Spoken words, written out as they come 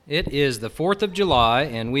It is the 4th of July,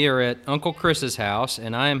 and we are at Uncle Chris's house,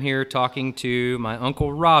 and I am here talking to my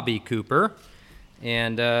Uncle Robbie Cooper.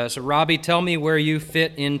 And so, Robbie, tell me where you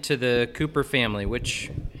fit into the Cooper family. What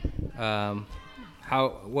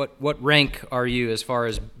rank are you as far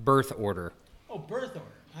as birth order? Oh, birth order.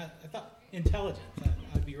 I thought intelligence.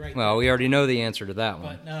 I'd be right Well, there. we already know the answer to that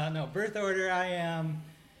one. But no, birth order, I am,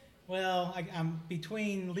 I'm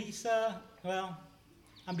between Lisa,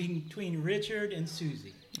 I'm between Richard and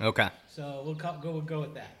Susie. Okay. So we'll go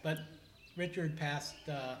with that. But Richard passed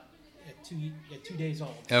at 2 days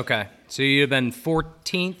old. Okay. So you'd have been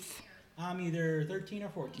 14th? I'm either 13 or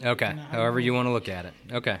 14. Okay. However you want to look at it.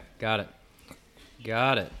 Okay. Got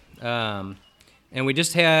it. And we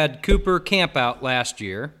just had Cooper camp out last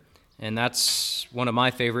year, and that's one of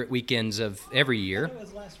my favorite weekends of every year. I thought it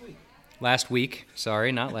was last week. Last week.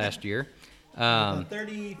 Sorry, not last year. The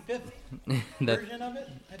 35th version of it?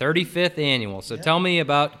 35th annual. So tell me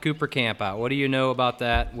about Cooper Camp Out. What do you know about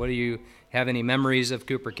that? What do you have any memories of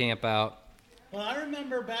Cooper Camp Out? Well, I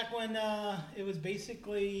remember back when it was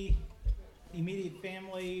basically the immediate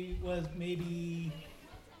family was maybe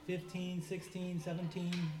 15, 16,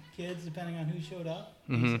 17 kids, depending on who showed up,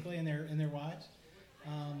 basically, and their wives.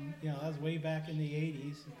 That was way back in the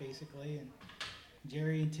 80s, basically, and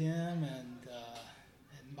Jerry and Tim and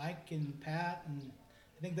Mike and Pat, and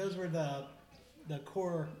I think those were the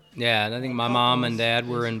core. Yeah, and I think my mom and dad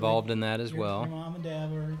were involved in that as well. Your mom and dad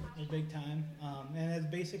were big time, and it's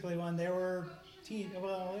basically when they were they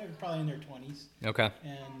were probably in their 20s. Okay.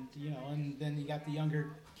 And then you got the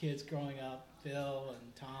younger kids growing up, Phil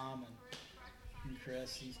and Tom and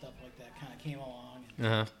Chris and stuff like that kind of came along.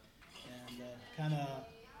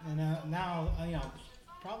 Now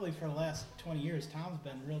probably for the last 20 years, Tom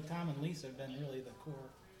and Lisa have been really the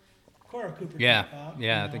core of Cooper Camp Out.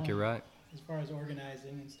 Yeah, I think you're right. As far as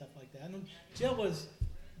organizing and stuff like that. And then Jill was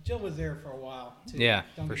there for a while too. Yeah,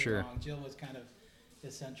 Don't for get me sure. wrong. Jill was kind of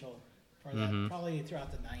essential for that, probably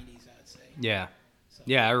throughout the 90s, I'd say. Yeah. So.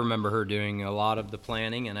 Yeah, I remember her doing a lot of the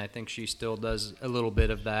planning, and I think she still does a little bit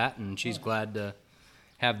of that, and she's glad to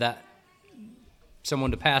have that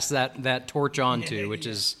someone to pass that torch on to, which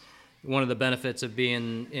is one of the benefits of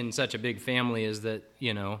being in such a big family is that,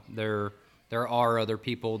 there are other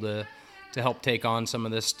people to help take on some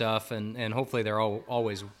of this stuff, and hopefully there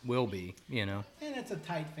always will be, And it's a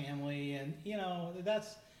tight family, and,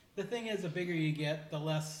 that's the thing is the bigger you get, the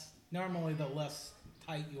less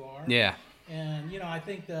tight you are. Yeah. And, I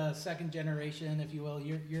think the second generation, if you will,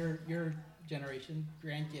 your generation,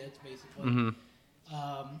 grandkids basically,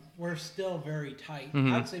 we're still very tight.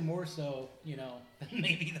 I'd say more so, than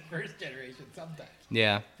maybe the first generation sometimes.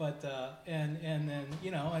 Yeah. But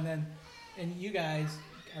and you guys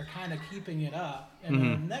are kind of keeping it up, and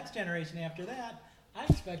then the next generation after that, I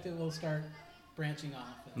expect it will start branching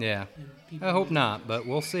off. And I hope not, but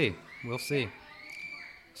we'll see.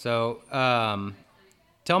 So,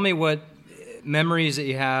 tell me what memories that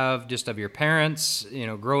you have just of your parents,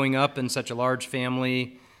 growing up in such a large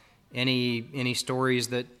family. Any stories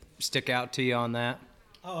that stick out to you on that?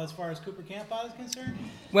 Oh, as far as Cooper Camp Out is concerned?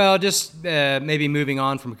 Well, just maybe moving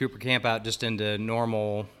on from Cooper Camp Out just into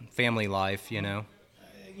normal family life,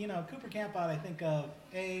 Cooper Camp Out, I think of,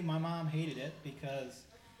 my mom hated it because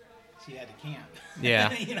she had to camp. Yeah.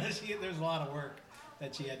 There's a lot of work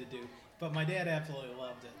that she had to do. But my dad absolutely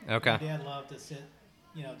loved it. Okay. My dad loved to sit,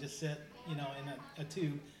 in a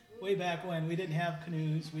tube. Way back when we didn't have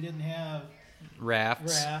canoes, we didn't have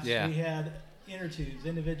rafts. Yeah. We had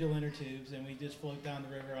individual inner tubes, and we just float down the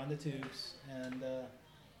river on the tubes, and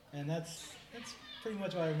that's pretty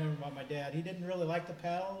much what I remember about my dad. He didn't really like to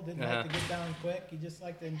paddle, didn't like to get down quick. He just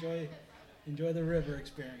liked to enjoy the river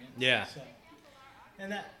experience. Yeah. So,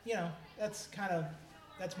 and that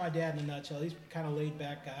that's my dad in a nutshell. He's kind of laid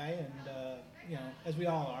back guy, and as we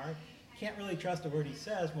all are, can't really trust a word he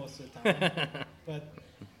says most of the time. But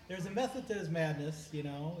there's a method to his madness.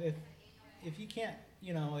 If you can't,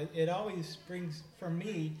 it always brings, for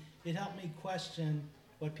me, it helped me question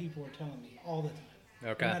what people were telling me all the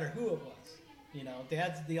time. Okay. No matter who it was.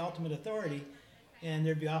 Dad's the ultimate authority, and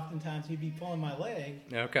there'd be oftentimes he'd be pulling my leg.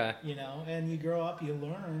 Okay. And you grow up, you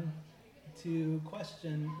learn to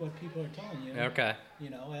question what people are telling you. Okay.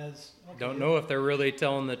 Don't know if they're really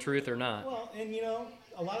telling the truth or not. Well, and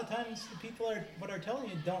a lot of times the people are telling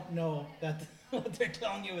you don't know that what they're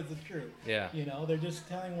telling you is the truth. Yeah. They're just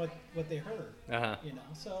telling what they heard.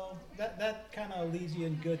 So that kind of leaves you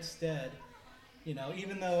in good stead.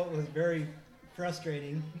 Even though it was very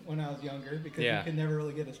frustrating when I was younger because you could never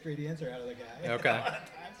really get a straight answer out of the guy. Okay. A lot of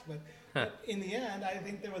times, but in the end, I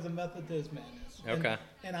think there was a method to his madness. Okay.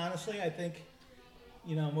 And honestly, I think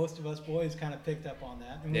most of us boys kind of picked up on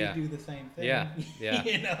that, and Yeah. we do the same thing. Yeah,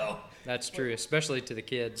 yeah. That's But- true, especially to the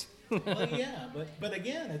kids. Well, yeah, but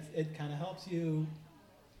again, it kind of helps you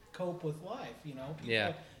cope with life. People,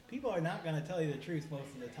 Yeah. people are not going to tell you the truth most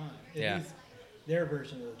of the time. At Yeah. least their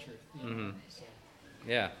version of the truth. Mhm. So,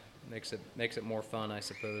 Yeah, makes it more fun, I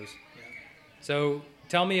suppose. yeah. So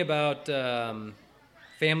tell me about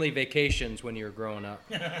family vacations when you were growing up.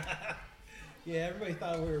 Yeah, everybody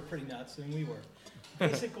thought we were pretty nuts, and we were.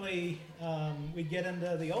 Basically, we'd get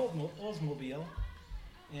into the Oldsmobile,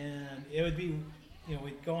 and it would be,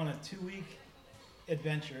 we'd go on a 2-week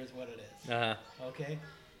adventure, is what it is. Uh-huh. Okay,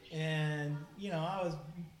 and I was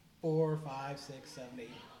 4, 5, 6, 7, 8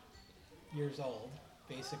 years old,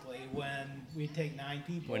 basically, when we'd take 9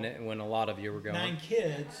 people, When a lot of you were going. 9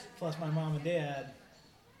 kids, plus my mom and dad,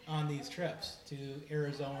 on these trips to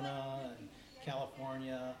Arizona and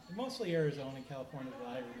California, mostly Arizona and California is what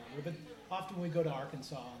I remember, but often we go to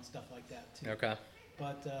Arkansas and stuff like that too. Okay.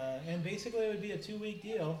 But and basically it would be a 2-week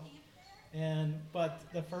deal, but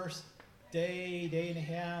the first day and a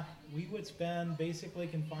half, we would spend basically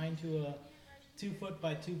confined to a 2 foot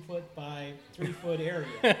by 2 foot by 3 foot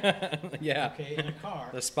area. Yeah. Okay, in a car.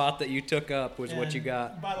 The spot that you took up was what you And,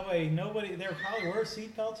 got. By the way, there probably were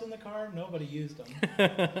seat belts in the car. Nobody used them.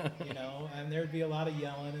 And there'd be a lot of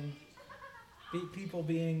yelling and people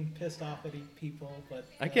being pissed off at people. But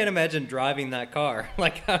I can't imagine driving that car.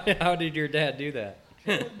 Like, how did your dad do that?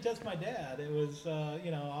 It wasn't just my dad. It was,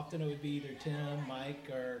 often it would be either Tim, Mike,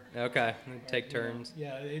 or Okay, take you know, turns.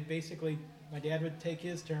 yeah, it basically, my dad would take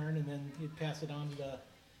his turn, and then he'd pass it on to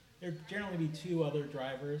there'd generally be 2 other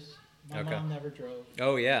drivers. My Okay. mom never drove.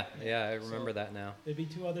 Oh yeah, I remember So- that now. There'd be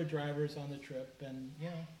 2 other drivers on the trip, and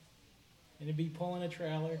and it'd be pulling a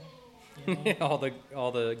trailer.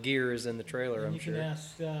 all the gears in the trailer, And I'm you sure. can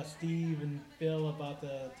ask Steve and Phil about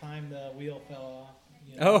the time the wheel fell off.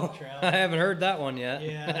 Oh, the trailer. I haven't heard that one yet.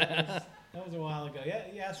 Yeah, that was a while ago. Yeah,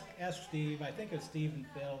 you ask Steve. I think it was Steve and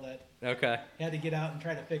Phil that Okay. had to get out and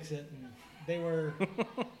try to fix it, and they were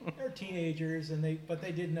teenagers, but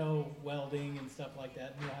they did know welding and stuff like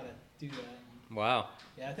that, knew how to do that. Wow.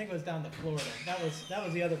 Yeah, I think it was down to Florida. That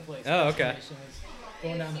was the other place. Oh, okay. destination was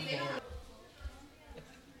going down to Florida.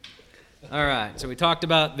 All right. So we talked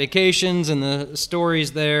about vacations and the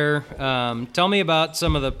stories there. Tell me about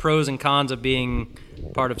some of the pros and cons of being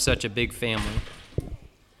part of such a big family.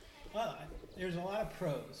 Well, there's a lot of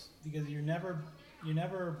pros because you're never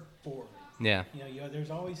bored. Yeah.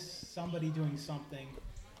 There's always somebody doing something,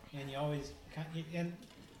 and you always and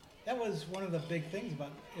that was one of the big things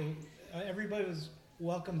about it. Everybody was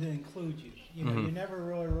welcome to include you. You're never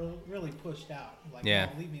really pushed out. Like, Yeah.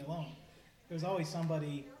 "Oh, leave me alone." There was always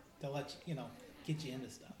somebody to let get you into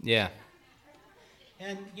stuff. Yeah.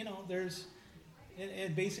 And there's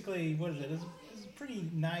it basically, what is it? It's a pretty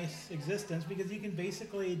nice existence because you can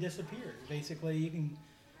basically disappear. Basically,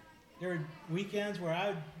 there are weekends where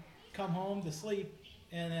I'd come home to sleep,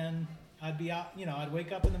 and then I'd be out. I'd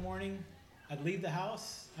wake up in the morning, I'd leave the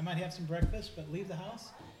house. I might have some breakfast, but leave the house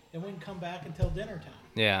and wouldn't come back until dinner time.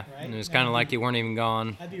 Yeah. Right? And it was And kind I'd of like be- you weren't even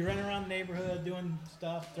gone. I'd be running around the neighborhood doing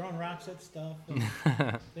stuff, throwing rocks at stuff, and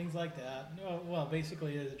things like that. Well,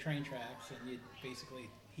 basically, there's the train tracks, and you'd basically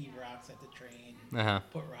heave rocks at the train, and Uh-huh.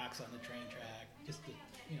 put rocks on the train track, just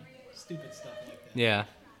stupid stuff like that. Yeah.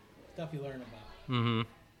 Stuff you learn about. Mm-hmm.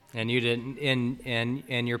 And you didn't,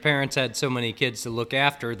 and your parents had so many kids to look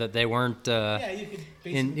after that they weren't Yeah, you could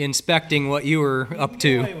basically inspecting what you were up get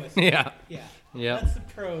to. away with it. Yeah. Yeah. Yep. That's the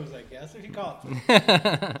pros, I guess, if you call it.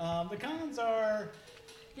 The cons are,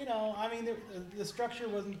 the structure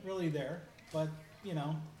wasn't really there, but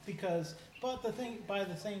by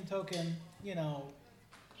the same token,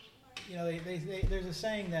 there's a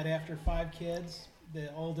saying that after 5 kids,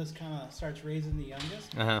 the oldest kind of starts raising the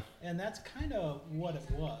youngest, Uh-huh. and that's kind of what it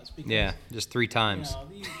was. Because, Yeah. Just 3 times.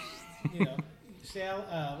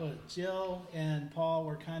 Jill and Paul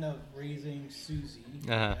were kind of raising Susie,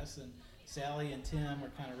 I Uh-huh. guess, and Sally and Tim were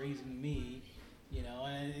kind of raising me,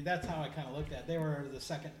 and that's how I kind of looked at it. They were the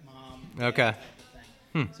second mom, Okay. type of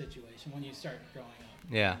thing, situation when you start growing up.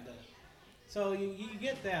 Yeah. And, so you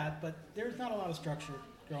get that, but there's not a lot of structure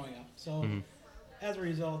growing up. So as a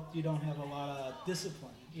result, you don't have a lot of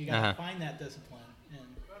discipline. You got to Uh-huh. find that discipline,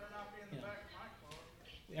 and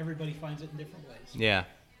everybody finds it in different ways. Yeah.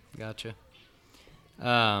 Gotcha.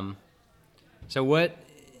 So what,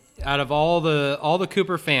 out of all the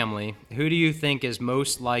Cooper family, who do you think is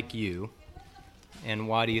most like you, and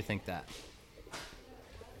why do you think that?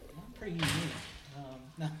 I'm pretty unique.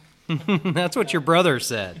 No. That's what your brother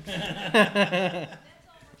said.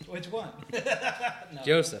 Which one? No.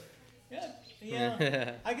 Joseph. Yeah,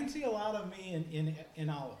 Yeah, I can see a lot of me in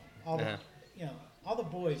all the, all the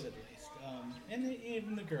boys at least,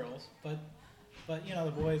 even the girls. But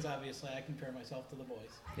the boys, obviously, I compare myself to the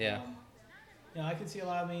boys. Yeah. I can see a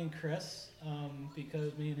lot of me and Chris,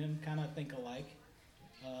 because me and him kind of think alike.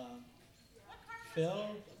 Phil,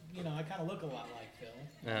 I kind of look a lot like Phil.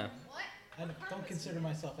 I don't consider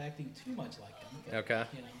myself acting too much like him. But, Okay.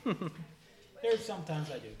 There's sometimes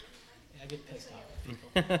I do. I get pissed off at people.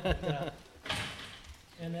 But,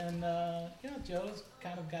 and then, Joe's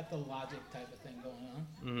kind of got the logic type of thing going on.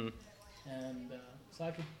 Mm-hmm. And so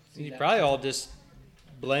I could see You that. probably all just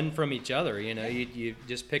blend from each other, you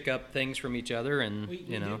just pick up things from each other, and we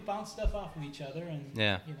do bounce stuff off of each other, and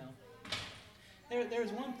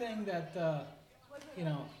there's one thing that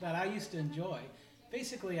that I used to enjoy.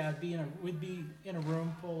 Basically, we'd be in a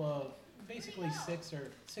room full of basically six of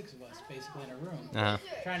us basically in a room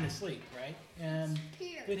trying to sleep, right? And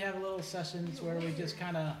we'd have little sessions where we just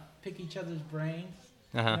kind of pick each other's brains,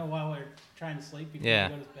 while we're trying to sleep before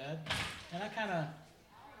we go to bed. And I kind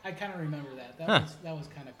of remember that. That was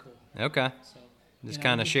kind of cool. Okay. So just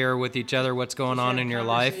kind of share with each other what's going on in your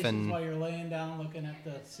life, and while you're laying down looking at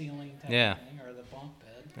the ceiling type of thing, or the bunk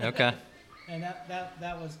bed. Okay. And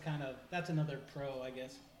that was that's another pro, I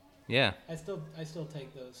guess. Yeah. I still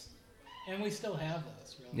take those, and we still have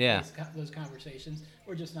those. Really. Yeah. Those conversations.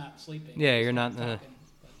 We're just not sleeping. Yeah, you're not talking,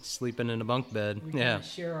 sleeping in a bunk bed. We kind of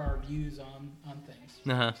share our views on things.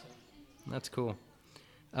 Uh-huh. So. That's cool.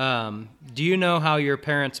 Do you know how your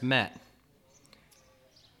parents met?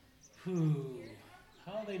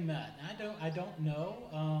 How they met? I don't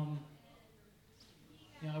know.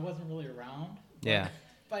 I wasn't really around. Yeah.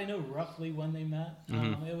 But I know roughly when they met.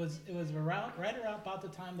 Mm-hmm. It was right around about the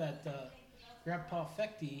time that Grandpa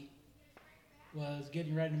Fecti was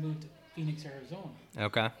getting ready to move to Phoenix, Arizona.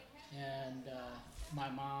 Okay. And my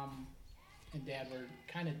mom and dad were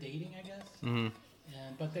kind of dating, I guess. Mm-hmm.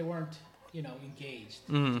 But they weren't, engaged.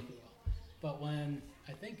 Mm-hmm. But when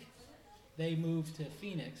I think they moved to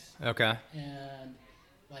Phoenix. Okay. And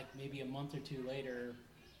like maybe a month or two later,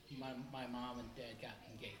 my mom and dad got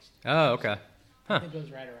engaged. Oh, okay. Huh. I think it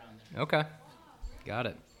was right around there. Okay. Got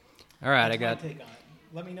it. All right, That's my take on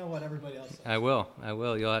it. Let me know what everybody else says. I will.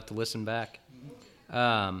 You'll have to listen back.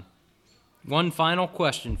 Mm-hmm. One final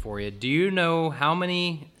question for you. Do you know how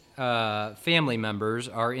many family members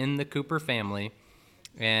are in the Cooper family?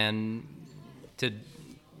 And to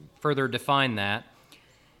further define that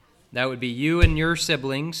would be you and your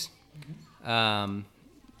siblings,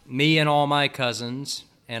 me and all my cousins,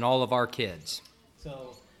 and all of our kids.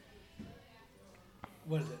 So,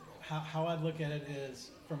 what is it? How I look at it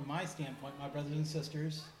is, from my standpoint, my brothers and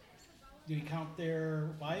sisters, do you count their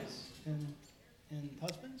wives and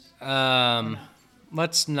husbands? Or not?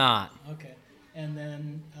 Let's not. Okay. And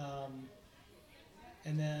then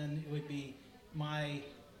it would be my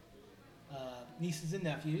nieces and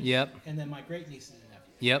nephews. Yep. And then my great nieces and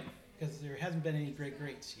nephews. Yep. Because there hasn't been any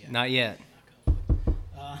greats yet. Not yet.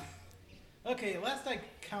 Okay, last I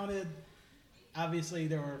counted, obviously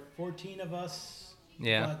there were 14 of us.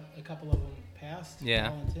 Yeah. But a couple of them passed. Yeah.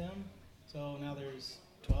 Paul and Tim. So now there's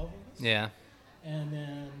 12 of us. Yeah. And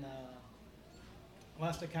then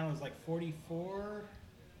last I counted was like 44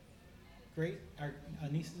 our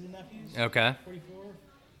nieces and nephews. Okay. 44?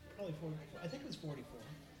 Probably 44. I think it was 44.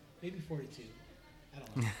 Maybe 42. I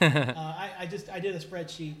don't know. I did a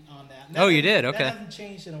spreadsheet on that. Oh, you did? Okay. That hasn't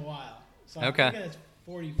changed in a while. So I'm Okay. thinking it's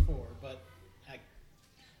 44, but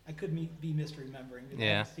I could be misremembering. Because I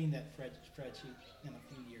haven't seen that spreadsheet in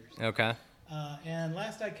a few years. Okay. And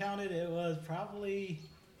last I counted, it was probably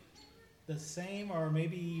the same or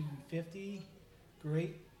maybe even 50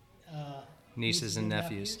 great Nieces and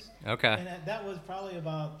nephews. Okay. And that was probably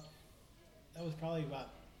about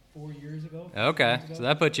 4 years ago. Okay. Years ago. So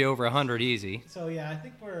that puts you over 100 easy. So yeah,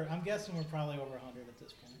 I'm guessing we're probably over 100 at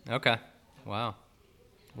this point. Okay. Wow.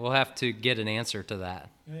 We'll have to get an answer to that.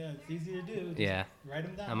 Yeah, it's easy to do. Just write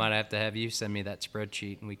them down. I might have to have you send me that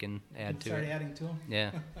spreadsheet and we can add to start it. adding to them?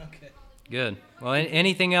 Yeah. Okay. Good. Well,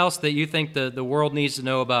 anything else that you think the world needs to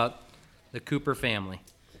know about the Cooper family?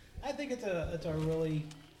 I think it's a really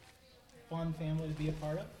fun family to be a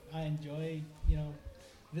part of. I enjoy,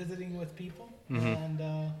 visiting with people, Mm-hmm.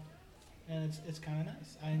 and it's kind of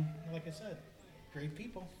nice. Like I said, great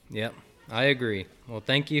people. Yep. I agree. Well,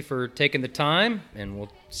 thank you for taking the time, and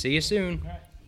we'll see you soon. All right.